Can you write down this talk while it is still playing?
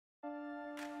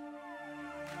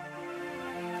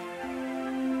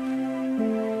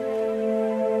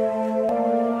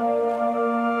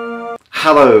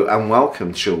Hello and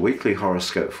welcome to your weekly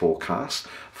horoscope forecast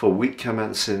for week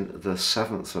commencing the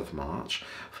 7th of March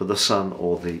for the Sun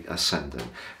or the Ascendant.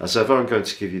 As ever, I'm going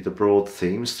to give you the broad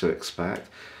themes to expect,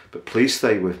 but please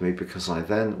stay with me because I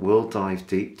then will dive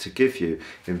deep to give you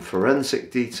in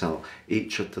forensic detail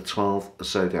each of the 12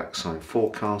 zodiac sign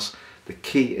forecasts, the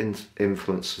key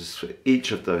influences for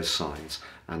each of those signs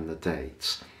and the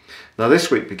dates. Now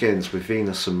this week begins with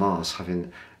Venus and Mars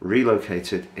having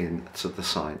relocated into the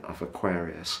sign of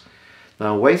Aquarius.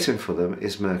 Now waiting for them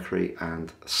is Mercury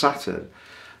and Saturn.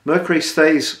 Mercury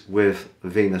stays with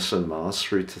Venus and Mars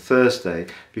through to Thursday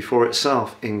before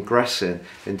itself ingressing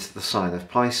into the sign of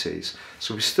Pisces.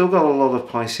 So we've still got a lot of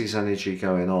Pisces energy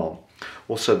going on.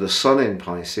 Also the Sun in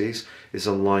Pisces is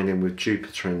aligning with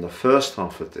Jupiter in the first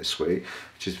half of this week,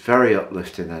 which is very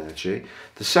uplifting energy.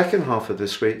 The second half of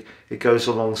this week, it goes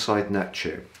alongside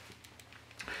Neptune.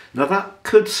 Now that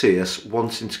could see us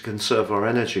wanting to conserve our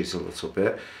energies a little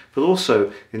bit, but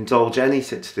also indulge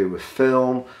anything to do with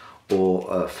film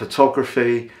or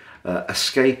photography,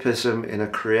 escapism in a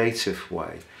creative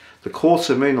way. The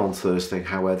quarter moon on Thursday,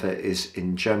 however, is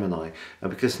in Gemini, and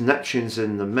because Neptune's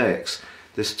in the mix,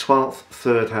 this 12th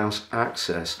third house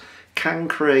axis can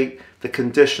create the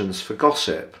conditions for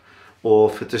gossip or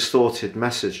for distorted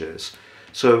messages.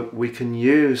 So we can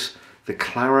use the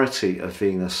clarity of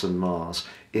Venus and Mars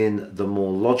in the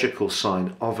more logical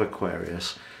sign of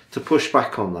Aquarius to push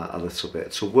back on that a little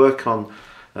bit, to work on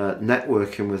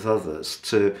networking with others,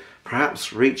 to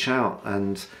perhaps reach out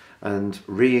and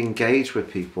re-engage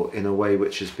with people in a way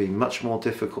which has been much more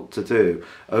difficult to do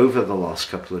over the last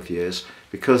couple of years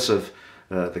because of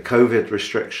the COVID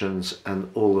restrictions and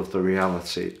all of the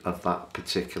reality of that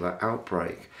particular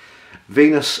outbreak.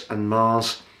 Venus and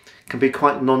Mars can be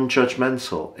quite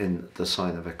non-judgmental in the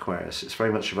sign of Aquarius. It's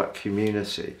very much about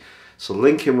community. So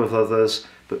linking with others,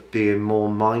 but being more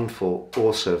mindful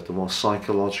also of the more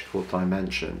psychological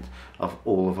dimension of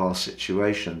all of our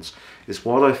situations is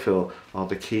what I feel are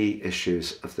the key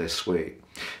issues of this week.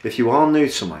 If you are new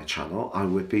to my channel, I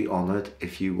would be honoured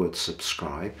if you would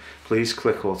subscribe. Please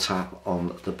click or tap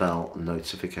on the bell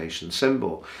notification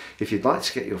symbol. If you'd like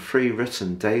to get your free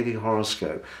written daily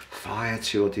horoscope fired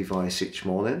to your device each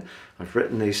morning, I've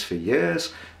written these for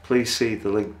years. Please see the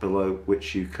link below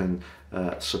which you can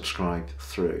subscribe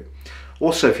through.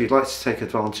 Also, if you'd like to take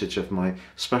advantage of my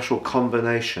special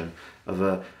combination of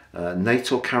a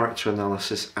natal character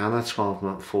analysis and a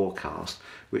 12-month forecast,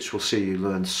 which will see you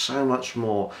learn so much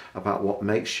more about what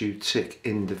makes you tick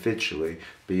individually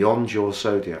beyond your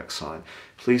zodiac sign,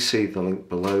 please see the link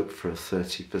below for a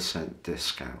 30%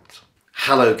 discount.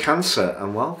 Hello Cancer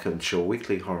and welcome to your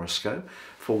weekly horoscope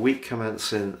for week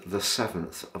commencing the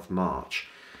 7th of March.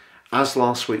 As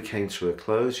last week came to a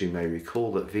close, you may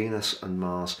recall that Venus and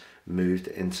Mars moved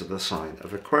into the sign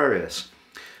of Aquarius.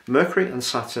 Mercury and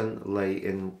Saturn lay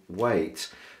in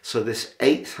wait, so this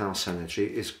 8th house energy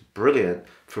is brilliant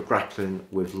for grappling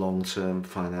with long-term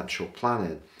financial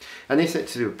planning. Anything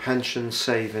to do with pensions,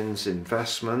 savings,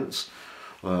 investments,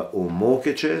 or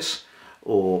mortgages,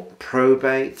 or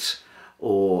probate,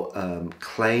 or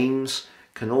claims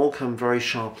can all come very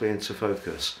sharply into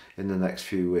focus in the next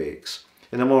few weeks.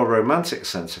 In a more romantic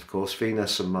sense, of course,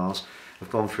 Venus and Mars have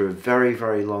gone through a very,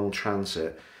 very long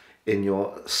transit in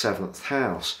your 7th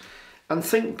house. And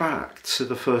think back to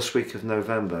the first week of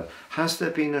November. Has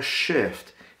there been a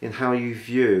shift in how you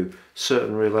view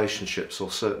certain relationships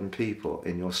or certain people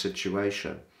in your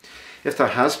situation? If there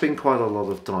has been quite a lot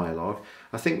of dialogue,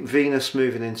 I think Venus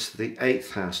moving into the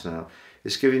 8th house now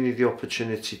is giving you the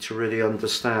opportunity to really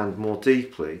understand more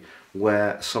deeply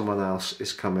where someone else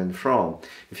is coming from.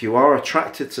 If you are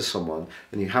attracted to someone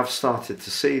and you have started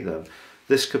to see them,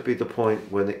 this could be the point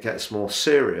when it gets more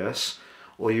serious,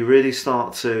 or you really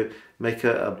start to make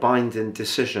a binding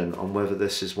decision on whether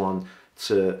this is one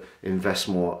to invest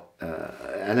more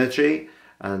energy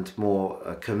and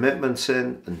more commitment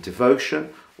in and devotion,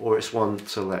 or it's one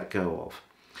to let go of.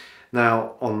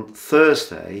 Now on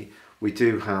Thursday we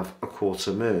do have a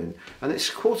quarter moon, and it's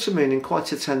a quarter moon in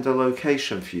quite a tender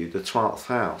location for you, the 12th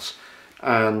house,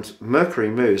 and Mercury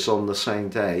moves on the same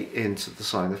day into the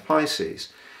sign of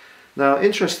Pisces. Now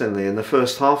interestingly, in the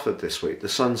first half of this week the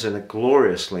Sun's in a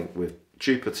glorious link with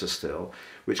Jupiter still,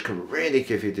 which can really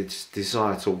give you this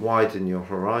desire to widen your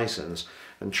horizons,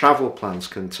 and travel plans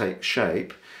can take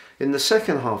shape. In the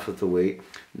second half of the week,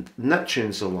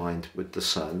 Neptune's aligned with the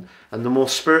Sun, and the more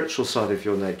spiritual side of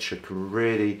your nature can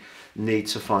really need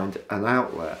to find an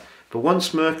outlet. But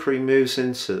once Mercury moves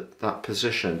into that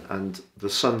position and the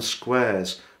Sun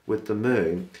squares with the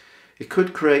Moon, it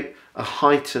could create a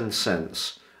heightened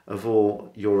sense of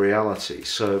all your reality.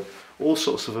 So all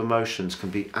sorts of emotions can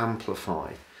be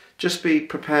amplified. Just be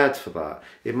prepared for that.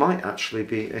 It might actually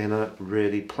be in a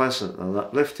really pleasant and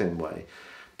uplifting way.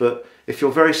 But if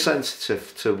you're very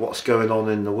sensitive to what's going on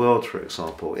in the world, for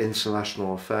example,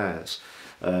 international affairs,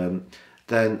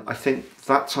 then I think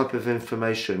that type of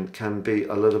information can be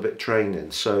a little bit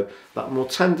draining. So that more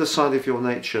tender side of your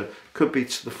nature could be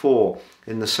to the fore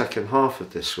in the second half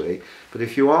of this week. But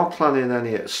if you are planning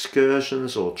any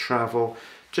excursions or travel,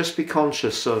 just be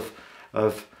conscious of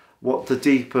what the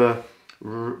deeper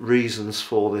reasons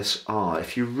for this are.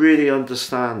 If you really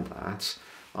understand that,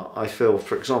 I feel,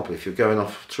 for example, if you're going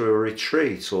off to a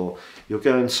retreat or you're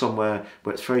going somewhere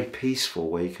where it's very peaceful,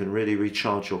 where you can really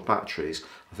recharge your batteries,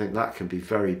 I think that can be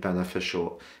very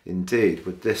beneficial indeed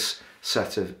with this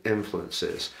set of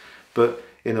influences. But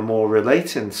in a more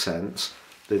relating sense,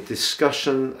 the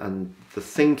discussion and the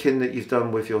thinking that you've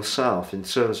done with yourself in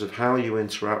terms of how you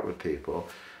interact with people,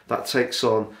 that takes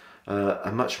on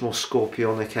a much more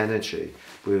scorpionic energy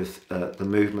with the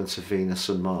movements of Venus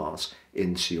and Mars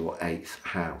into your 8th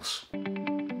house.